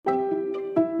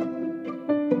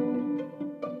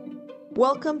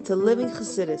Welcome to Living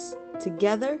Chassidus.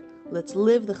 Together, let's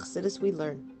live the Chassidus we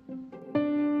learn.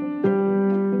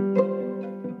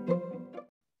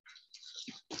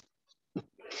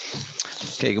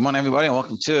 Okay, good morning, everybody, and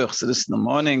welcome to Chassidus in the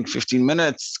morning. 15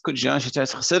 minutes. Good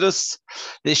Chassidus.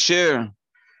 This year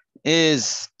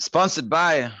is sponsored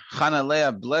by Chana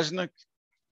Leah Bleznik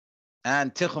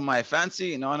and Tichel My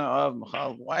Fancy in honor of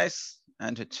Michal Weiss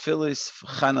and her tefillis for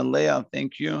Chana Leah.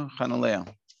 Thank you, Chana Leah.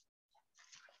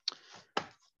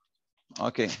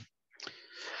 Okay,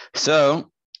 so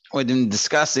we've been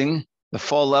discussing the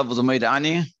 4 levels of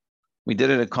Meidani. We did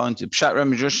it according to Pshat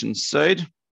Remijush and Seid.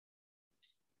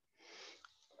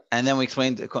 And then we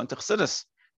explained according to Chassidus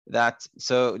that,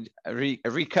 so quick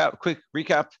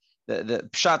recap, the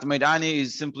Pshat Meidani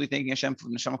is simply thanking Hashem for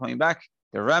Neshama coming back.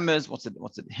 The Remez, what's it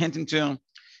hinting to,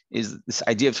 is this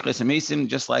idea of Shchis HaMeisim,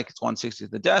 just like it's 1/60th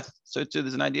the death, so too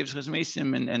there's an idea of Shchis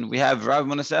HaMeisim, and we have Rav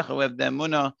Monasecha, we have the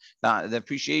Emunah, the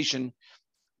appreciation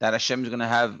that Hashem is going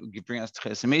to bring us to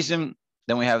Shchis HaMeisim.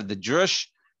 Then we have the Drush,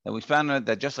 that we found out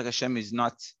that just like Hashem is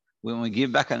not, when we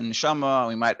give back an Neshama,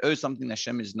 we might owe something,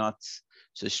 Hashem is not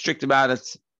so strict about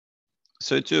it.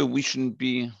 So too, we should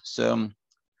be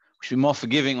more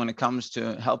forgiving when it comes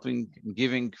to helping and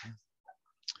giving.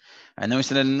 And then we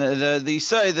said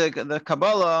the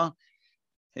Kabbalah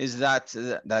is that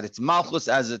it's Malchus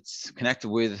as it's connected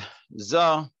with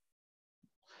Zah,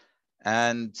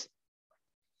 and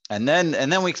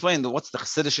then we explained what's the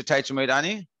Chassidish Taitcha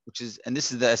Meidani, which is, and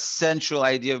this is the essential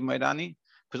idea of Meidani,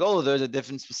 because all of those are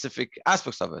different specific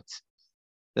aspects of it.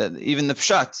 That even the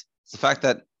Pshat, it's the fact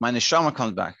that my neshama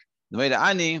comes back. The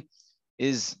Meidani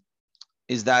is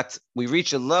that we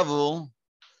reach a level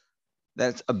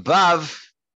that's above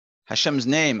Hashem's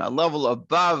name, a level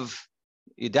above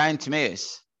Yadayim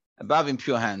Timeis, above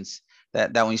impure hands.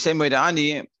 That when you say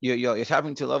Meidani, you're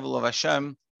tapping to a level of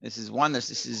Hashem. This is oneness.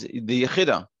 This is the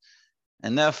Yechidah,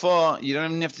 and therefore you don't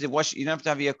even have to wash. You don't have to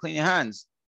have your clean your hands.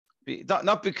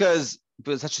 Not because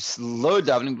it's such a slow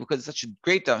davening, because it's such a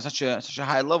great davening, such a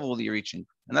high level that you're reaching,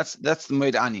 and that's the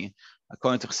Meidani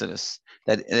according to Chassidus.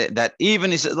 That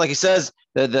even like he says,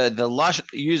 the Lash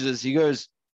uses, he goes,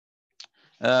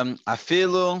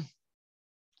 afilu,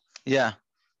 yeah,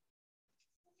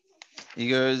 he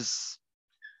goes,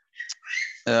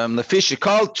 the fish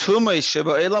called tumei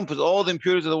sheba elam, because all the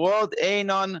impurities of the world,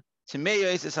 einon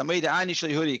timeyos is hameidani shel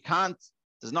Yehudi,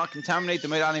 does not contaminate the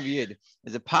Meidani of Yid.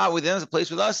 There's a part within us, a place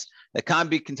with us that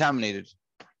can't be contaminated.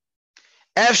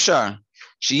 Efshar,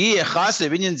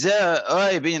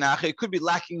 it could be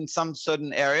lacking in some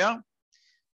certain area,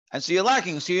 and so you're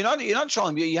lacking. So you're not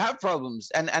showing. You have problems,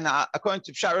 and according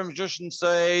to Pshat Remijush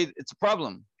say it's a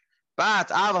problem. But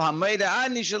you have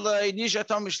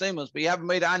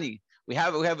Meidani. We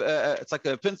have it's like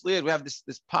a pencil lid. We have this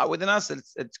part within us.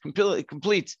 It's completely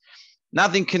complete.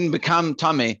 Nothing can become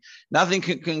tamei. Nothing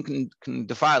can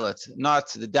defile it. Not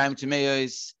the daim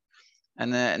tameios,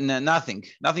 and nothing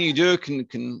you do can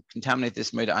contaminate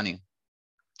this Meidani.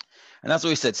 And that's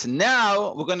what we said. So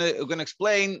now we're gonna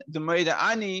explain the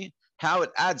Meidani, how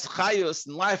it adds chayus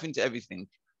and life into everything,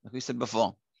 like we said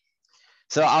before.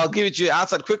 So I'll give it to you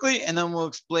outside quickly, and then we'll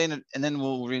explain it, and then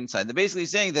we'll read inside. They're basically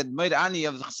saying that Meidani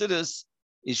of the Chassidus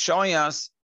is showing us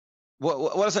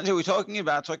what essentially we're talking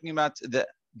about. Talking about the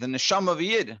neshama of a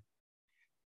Yid.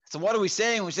 So what are we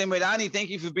saying? We're saying, Meidani, thank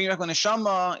you for bringing back the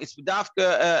neshama. It's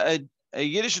b'dafka a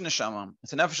Yiddish neshama.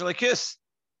 It's an nefesh lekis.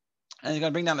 And you're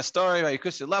going to bring down a story about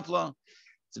Yekusi Lepla.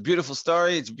 It's a beautiful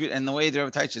story. And the way the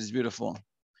Rebbe teaches is beautiful.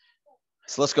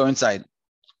 So let's go inside.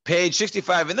 Page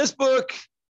 65 in this book.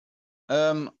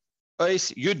 Yud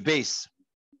Beis.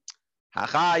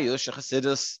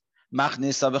 haChassidus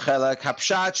machnisa b'chelek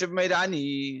hapshat shev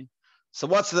Meidani. So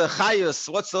what's the chayus?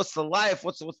 What's the life?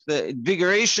 What's the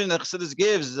invigoration that Chassidus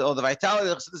gives, or the vitality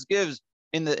that Chassidus gives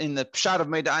in the pshat of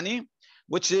Meidani,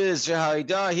 which is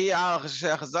shehayda hi al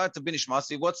chazar to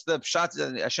binishmasi. What's the pshat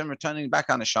that Hashem returning back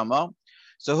on Neshama?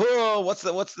 So what's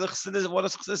the Chassidus? What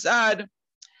does Chassidus add?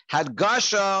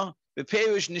 Hadgasha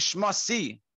b'peirush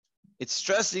nishmasi. It's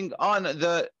stressing on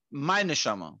the my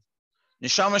neshama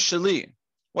sheli.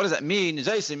 What does that mean?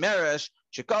 Zaysi meresh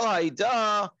shekal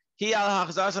hayda.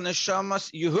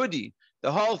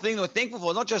 The whole thing we're thankful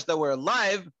for, not just that we're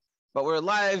alive, but we're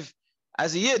alive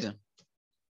as a Yid.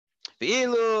 If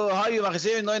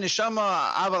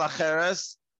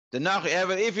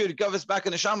you would give us back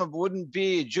a neshama, it wouldn't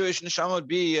be a Jewish neshama, it would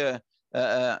be a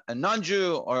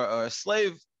non-Jew or a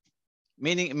slave,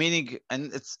 meaning,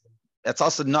 and it's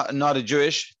also not a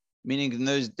Jewish, meaning in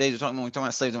those days when we're talking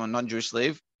about slaves, a non-Jewish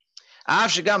slave.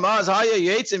 Even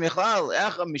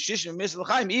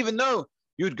though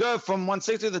you'd go from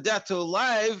 1/60 of the death to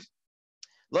alive,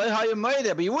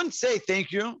 But you wouldn't say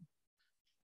thank you.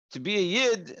 To be a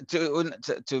yid,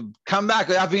 to come back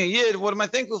without being a yid, what am I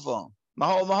thankful for? My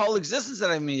whole existence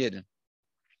that I'm a yid.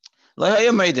 Because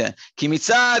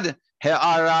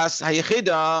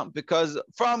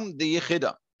from the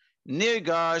yichida,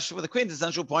 nirgash, with the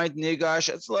quintessential point, nirgash,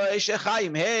 it's like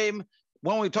shechaim heim.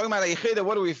 When we're talking about a yichida,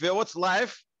 what do we feel? What's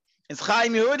life? It's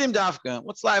chaim yehudim dafka.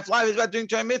 What's life? Life is about doing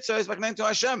Torah mitzvah. It's about connecting to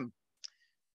Hashem.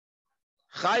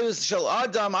 Chayus shel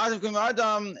Adam,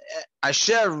 Adam,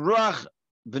 asher ruach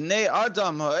b'nei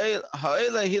Adam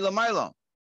ha'ela hilamayla.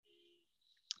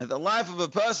 The life of a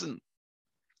person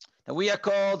that we are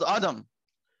called Adam,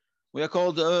 we are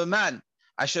called man.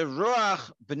 Asher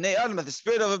ruach b'nei Adam, the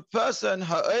spirit of a person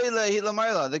ha'ela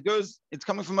hilamayla, that goes, it's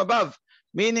coming from above,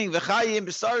 meaning v'chayim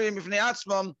b'sarim b'fnei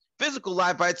atzmam, physical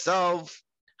life by itself,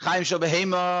 chayim shel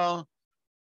behema,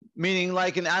 meaning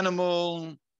like an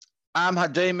animal. Am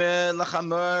hademe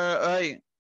lachamor,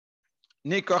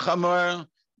 nikar chamor,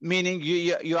 meaning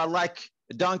you are like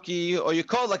a donkey, or you're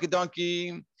called like a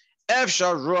donkey.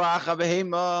 Efshar ruach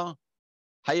habehema,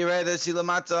 hayireda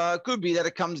silamata. Could be that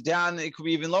it comes down. It could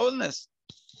be even lower than this.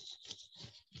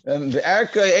 But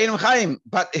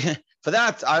for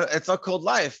that, it's not called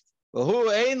life.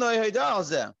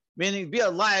 Meaning, be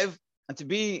alive and to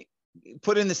be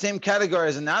put in the same category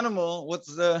as an animal.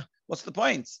 What's the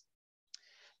point?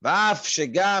 And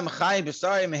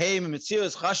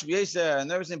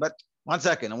everything, but 1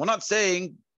 second, and we're not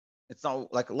saying it's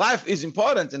not like life is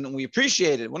important and we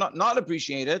appreciate it. We're not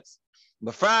appreciate it.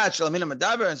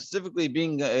 And specifically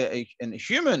being a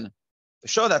human, for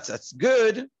sure that's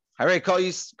good. But we're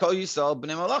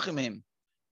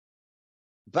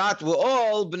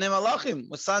all bnei malachim,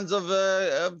 we're sons of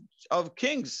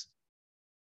kings.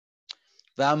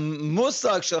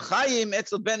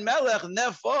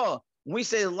 Therefore, when we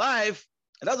say life,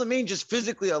 it doesn't mean just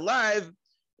physically alive.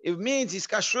 It means im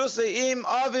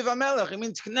aviv hamelech. It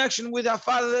means connection with our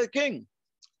father, the king,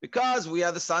 because we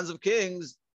are the sons of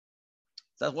kings.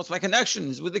 That's what's my connection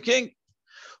is with the king.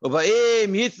 So,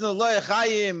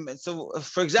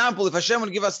 for example, if Hashem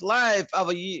would give us life,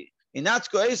 to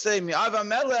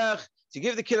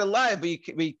give the kid a life, but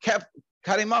we cut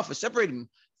him off or separate him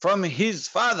from his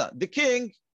father, the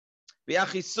king. You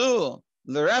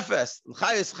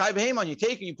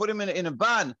take and you put him in a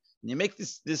barn, and you make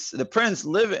the prince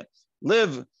live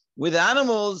with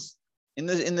animals in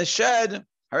the shed.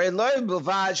 Not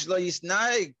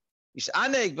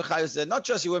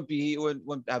just he won't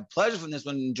have pleasure from this,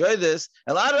 won't enjoy this.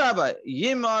 He'll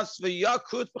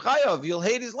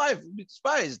hate his life, he'll be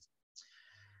despised.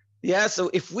 Yeah, so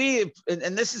if we,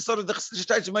 and this is sort of the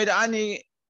Chassidus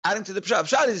adding to the Pshat.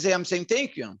 Pshat is I'm saying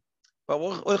thank you. But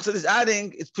what Chassidus is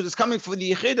adding, it's coming from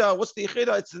the Yechida. What's the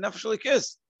Yechida? It's the Nefesh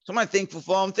Elikis. So am I thankful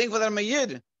for? I'm thankful that I'm a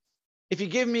Yid. If you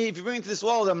bring me into this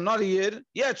world, I'm not a Yid.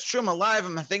 Yeah, it's true, I'm alive.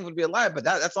 I'm thankful to be alive, but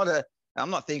that's not I'm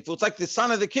not thankful. It's like the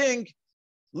son of the king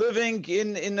living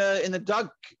in a dog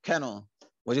kennel.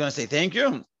 What are you going to say? Thank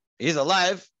you. He's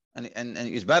alive, and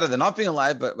he's better than not being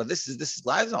alive. But this is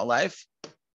life, it's not life.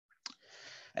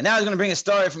 And now he's going to bring a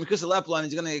story from Kusa Lepla, and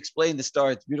he's going to explain the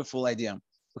story. It's a beautiful idea.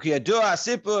 Okay, it's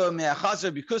known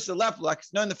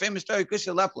the famous story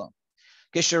Kusa Lepla.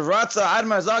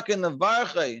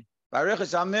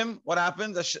 What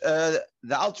happened?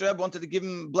 The Alter Rebbe wanted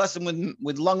to bless him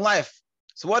with long life.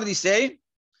 So what did he say?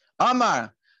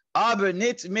 Amar, aber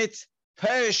nit mit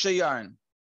perische Jahren,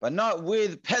 but not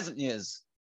with peasant years.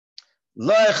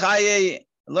 Lo chaye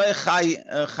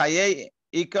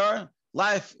ikar.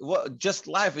 Life, just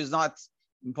life is not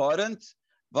important.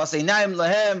 Which in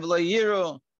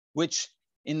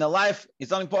the life is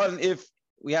not important if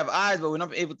we have eyes, but we're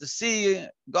not able to see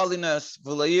godliness.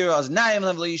 We have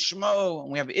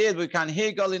ears, but we can't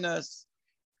hear godliness.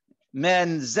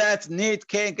 Men zet nit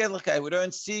kein gedlichkeit. We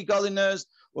don't see godliness.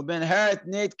 We hurt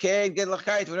nit kein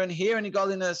gedlichkeit. We don't hear any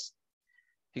godliness.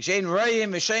 We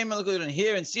don't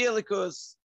hear and see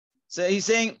elikus. So he's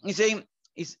saying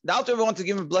the Alter Rebbe wanted to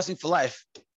give him a blessing for life,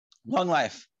 long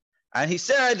life, and he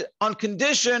said on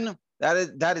condition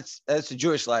that it's a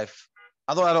Jewish life.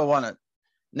 Otherwise, I don't want it.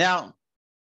 Now,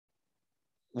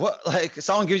 what, like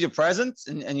someone gives you a present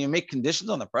and you make conditions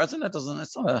on the present?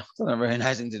 It's not a very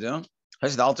nice thing to do.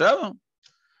 That's the Alter Rebbe.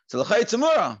 So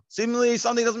seemingly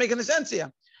something doesn't make any sense here.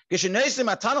 When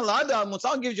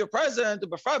someone gives you a present, a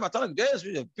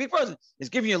big present, it's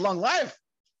giving you a long life.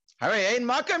 It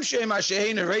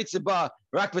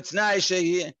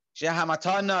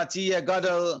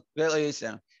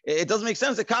doesn't make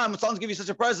sense that when someone gives you such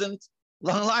a present,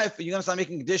 long life, you're going to start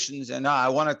making conditions, and I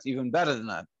want it even better than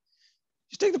that.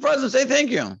 Just take the present and say thank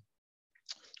you.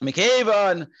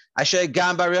 Mikevan, Asher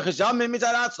Gam Barich Yamim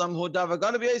Mitaratzam, who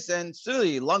Davagana Bias, and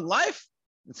silly long life.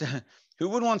 Who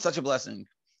wouldn't want such a blessing?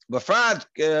 Bafrad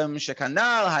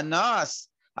Shekanal Hanas.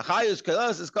 haChassidus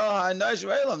Kalos is called haNosh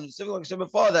Ve'elam. Like I said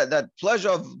before, that pleasure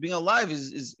of being alive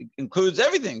is includes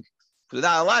everything.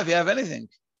 Without a life, you have anything.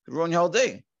 You ruin your whole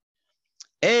day.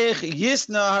 How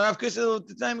Rav Kishel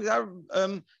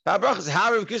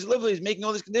is making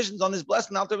all these conditions on this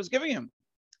blessing Alter was giving him.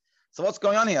 So what's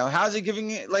going on here? How is he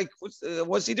giving it? Like,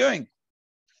 what's he doing?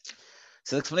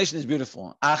 So the explanation is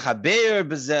beautiful. So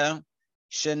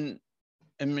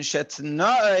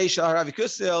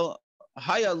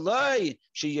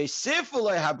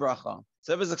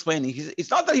he's explaining. It's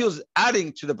not that he was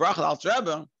adding to the bracha of Alter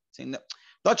Rebbe, saying that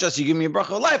not just you give me a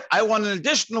bracha of life. I want an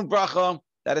additional bracha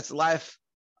that it's life,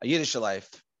 a Yiddish life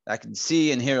that I can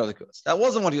see and hear the Likus. That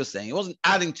wasn't what he was saying. He wasn't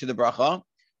adding to the bracha.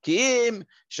 He's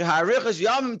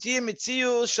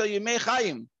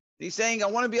saying, I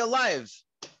want to be alive.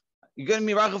 You're going to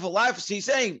be bracha for life. So he's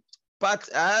saying, but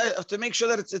I have to make sure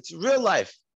that it's real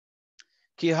life.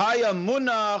 That's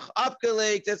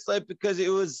like because he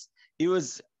was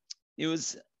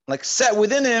like set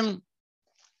within him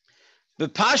the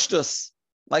pashtus,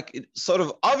 like sort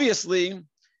of obviously,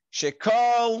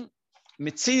 shekol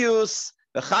mitzius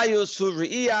v'chayus hu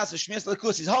reiyas v'shmias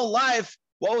l'kus. His whole life,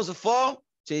 what was it for?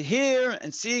 To hear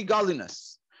and see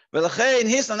godliness. V'lechein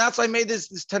his, and that's why I made this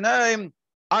tanaim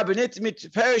arbinit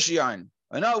mit perishiyan.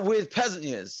 I know with peasant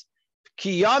years.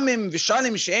 Ki yamim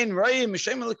v'shanim she'en royim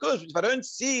v'shem l'kus. If I don't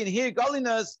see and hear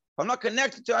godliness, if I'm not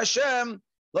connected to Hashem,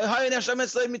 for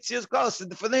them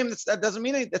that doesn't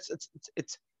mean it.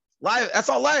 It's life. That's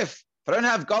not life. If I don't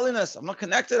have godliness, I'm not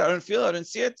connected. I don't feel it. I don't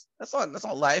see it. That's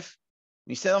not life.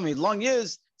 He said on me long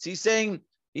years. So he's saying,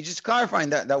 he's just clarifying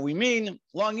that we mean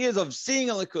long years of seeing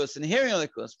a likus and hearing a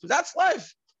likus. But that's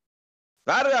life.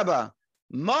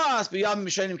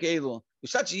 With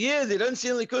such years, they don't see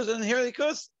a likus and hear a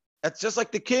likus. That's just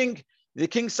like the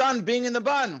king's son being in the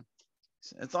ban.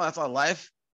 That's not life.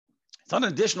 It's not an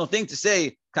additional thing to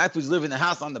say, can I please live in the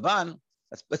house on the ban?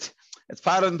 It's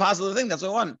part of the impossible thing. That's what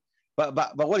I want.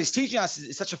 But what he's teaching us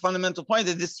is such a fundamental point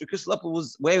that this Krishna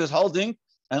was where he was holding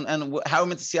and how we're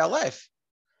meant to see our life.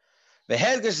 So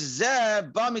how is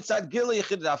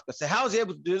he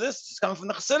able to do this? It's coming from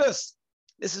the haChassidus.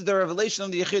 This is the revelation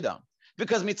of the Yechidah.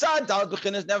 Because mitzad dal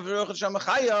b'chinas never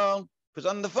because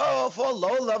on the four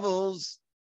low levels,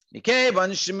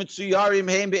 since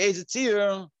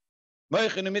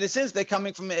they're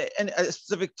coming from a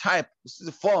specific type, this is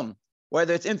a form,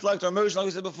 whether it's intellect or emotion, like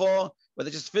we said before, whether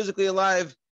it's just physically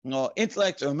alive, or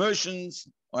intellect or emotions,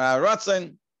 or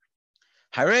ratzon.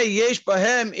 They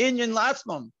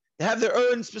have their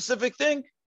own specific thing.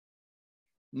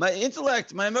 My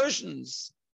intellect, my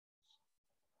emotions.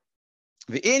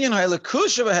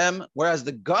 Whereas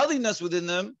the godliness within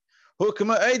them, so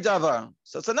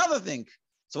it's another thing.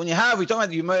 So when we talk about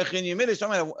Yumachin Yumid, it's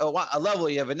talking about a level.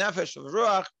 You have a nefesh of a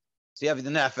ruach, so you have the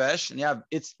nefesh, and you have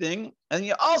its thing, and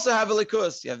you also have a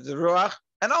likus. You have the ruach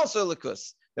and also a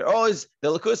likus. They're always,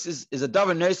 the likus is a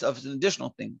davar neis of an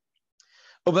additional thing.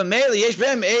 So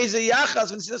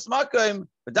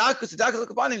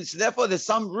therefore, there's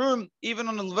some room, even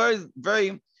on a very,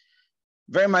 very,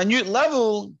 very minute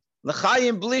level,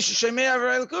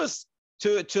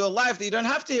 to a life that you don't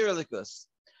have to hear a likus,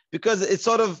 because it's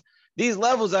sort of, these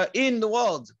levels are in the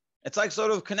world. It's like sort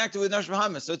of connected with Nefesh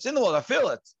Muhammad. So it's in the world. I feel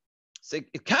it. So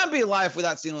it can't be a life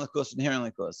without seeing likus and hearing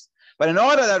likus. But in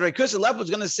order that Rikus level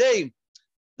is going to say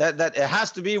that it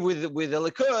has to be with the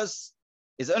likus,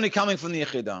 is only coming from the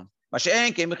Yechidah. All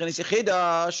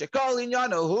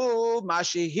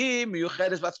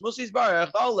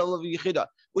level of Yechidah,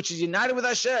 which is united with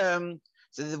Hashem.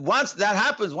 So once that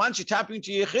happens, once you tap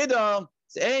into Yechidah,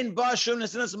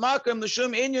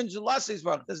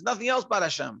 there's nothing else but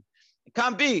Hashem. It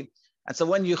can't be. And so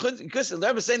when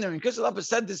Rebbe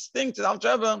said this thing to the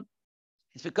Alter Rebbe,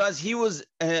 it's because he was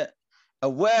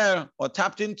aware or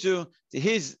tapped into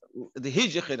his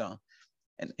Yechidah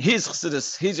and his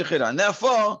haChassidus, his Yechidah. And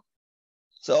therefore,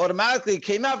 so automatically it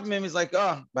came out from him, he's like,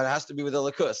 oh, but it has to be with the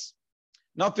likus.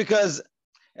 Not because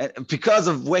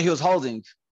of where he was holding.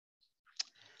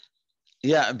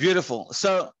 Yeah, beautiful.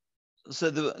 So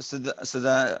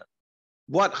the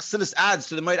what haChassidus adds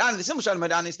to the Moed the simple shot of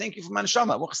Moed is thank you for my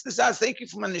neshama. What haChassidus adds, thank you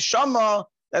for my neshama,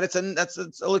 that it's a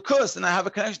likus, and I have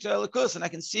a connection to a likus, and I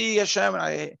can see Hashem, and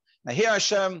I hear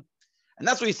Hashem, and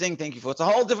that's what he's saying thank you for. It's a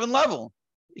whole different level.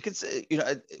 You can say,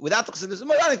 without the haChassidus,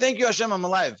 Moed thank you Hashem, I'm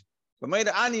alive. But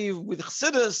Moed with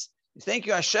haChassidus, thank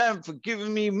you Hashem for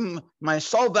giving me my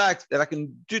soul back that I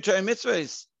can do Torah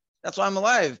mitzvahs. That's why I'm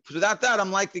alive. Because without that,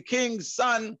 I'm like the king's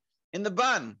son in the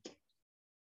bun.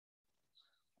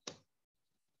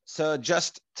 So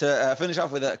just to finish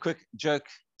off with a quick joke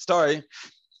story.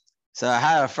 So I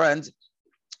had a friend.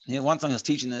 One time he was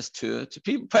teaching this to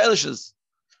people, Polishes.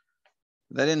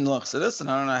 They didn't know haChassidus, and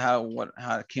I don't know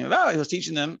how it came about. He was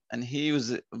teaching them, and he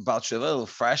was about Shel, a little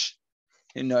fresh.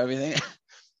 He didn't know everything.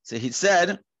 So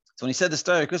when he said the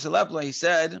story of Chris Lepla, he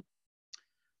said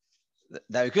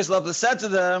that Chris Lepla said to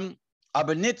them,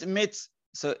 "Aber nit mit."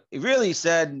 So he really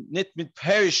said nit mit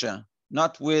perisha,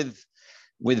 not with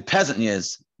peasant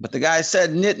years. But the guy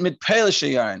said nit mit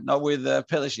perisha yarn, not with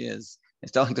Polish years.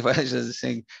 He's telling the Polish,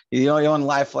 saying, "You own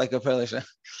life like a Polish."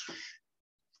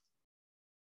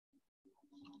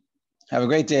 Have a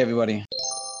great day, everybody.